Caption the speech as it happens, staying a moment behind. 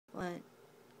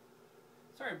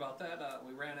Sorry about that.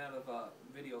 We ran out of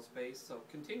video space. So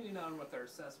continuing on with our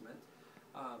assessment,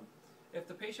 if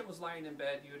the patient was lying in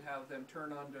bed, you would have them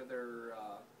turn onto their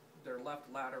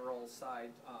left lateral side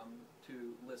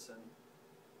to listen.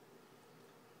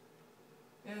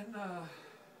 And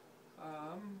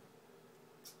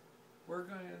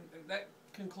that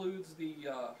concludes the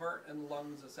heart and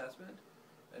lungs assessment.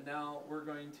 And now we're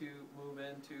going to move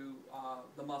into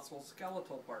the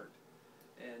musculoskeletal part.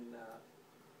 And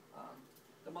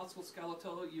the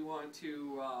musculoskeletal, you want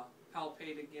to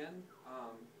palpate again.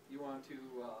 You want to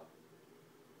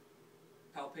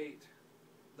palpate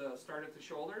the start at the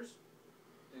shoulders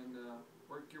and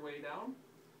work your way down.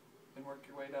 And work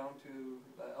your way down to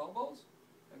the elbows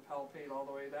and palpate all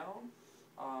the way down.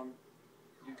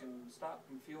 You can stop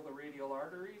and feel the radial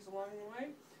arteries along the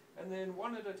way. And then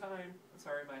one at a time,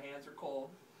 sorry my hands are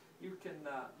cold, you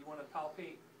want to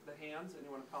palpate the hands and you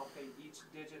want to palpate each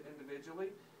digit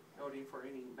individually, noting for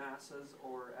any masses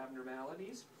or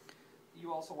abnormalities.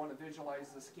 You also want to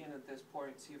visualize the skin at this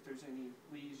point, see if there's any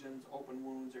lesions, open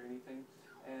wounds or anything.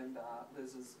 And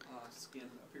Liz's skin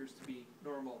appears to be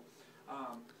normal.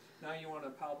 Now you want to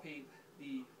palpate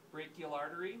the brachial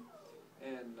artery,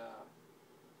 and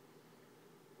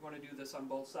you want to do this on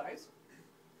both sides.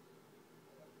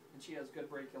 And she has good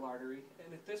brachial artery.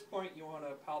 And at this point you want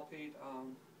to palpate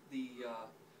the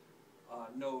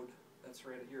node that's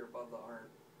right here above the arm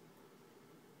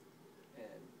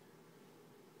and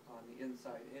on the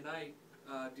inside. And I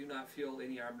do not feel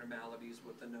any abnormalities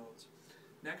with the nodes.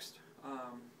 Next,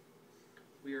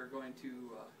 we are going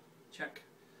to check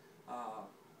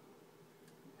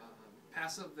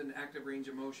passive and active range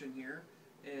of motion here,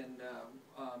 and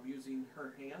using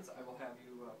her hands. I will have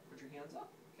you put your hands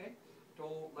up. Okay,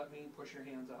 don't let me push your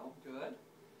hands out. Good.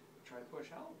 Try to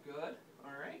push out. Good.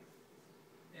 All right.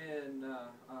 And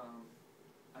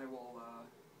I will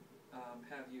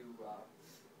have you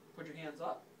put your hands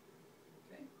up.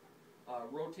 Okay.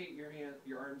 Rotate your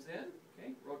arms in.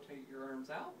 Okay. Rotate your arms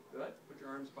out. Good. Put your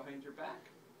arms behind your back.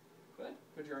 Good.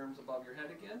 Put your arms above your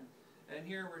head again. And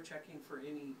here we're checking for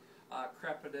any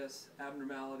crepitus,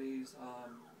 abnormalities,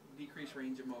 decreased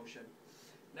range of motion.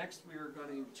 Next we are going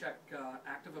to check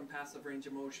active and passive range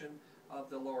of motion of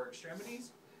the lower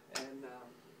extremities. And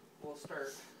we'll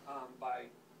start by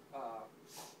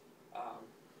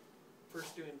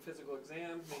first doing physical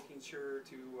exam, making sure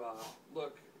to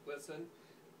look, listen,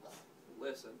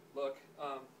 look,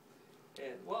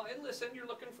 and listen. You're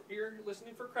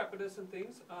listening for crepitus and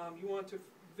things. You want to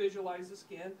visualize the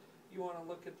skin. You want to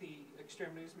look at the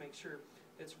extremities, make sure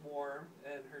it's warm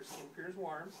and her skin appears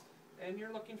warm. And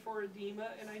you're looking for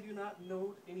edema, and I do not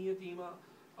note any edema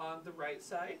on the right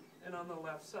side. And on the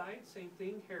left side, same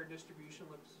thing, hair distribution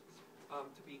looks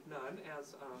to be none,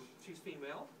 as she's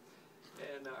female.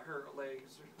 And her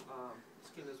legs,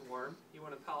 skin is warm. You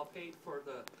want to palpate for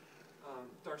the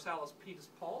dorsalis pedis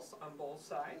pulse on both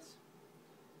sides.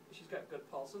 She's got good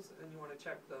pulses. And you want to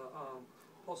check the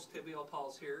post-tibial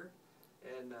pulse here.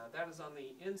 And that is on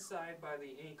the inside by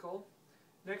the ankle.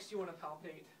 Next you want to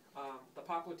palpate the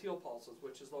popliteal pulses,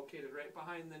 which is located right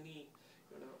behind the knee.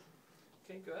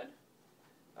 Okay, good.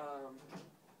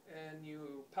 And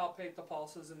you palpate the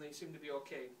pulses and they seem to be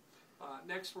okay.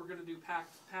 Next we're going to do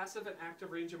passive and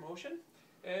active range of motion.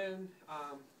 And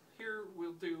here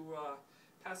we'll do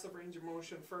passive range of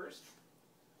motion first.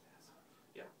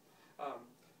 Yeah.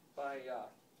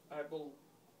 I will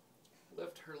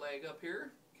lift her leg up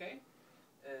here. Okay.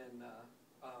 And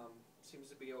seems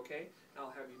to be okay. Now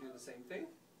I'll have you do the same thing.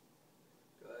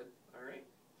 Good. All right.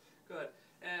 Good.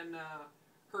 And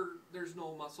there's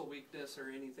no muscle weakness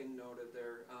or anything noted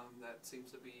there. That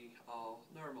seems to be all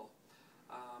normal.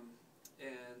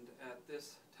 And at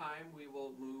this time we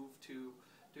will move to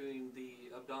doing the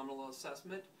abdominal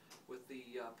assessment with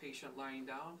the patient lying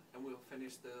down, and we'll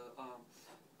finish the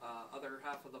other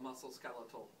half of the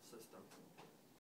musculoskeletal system.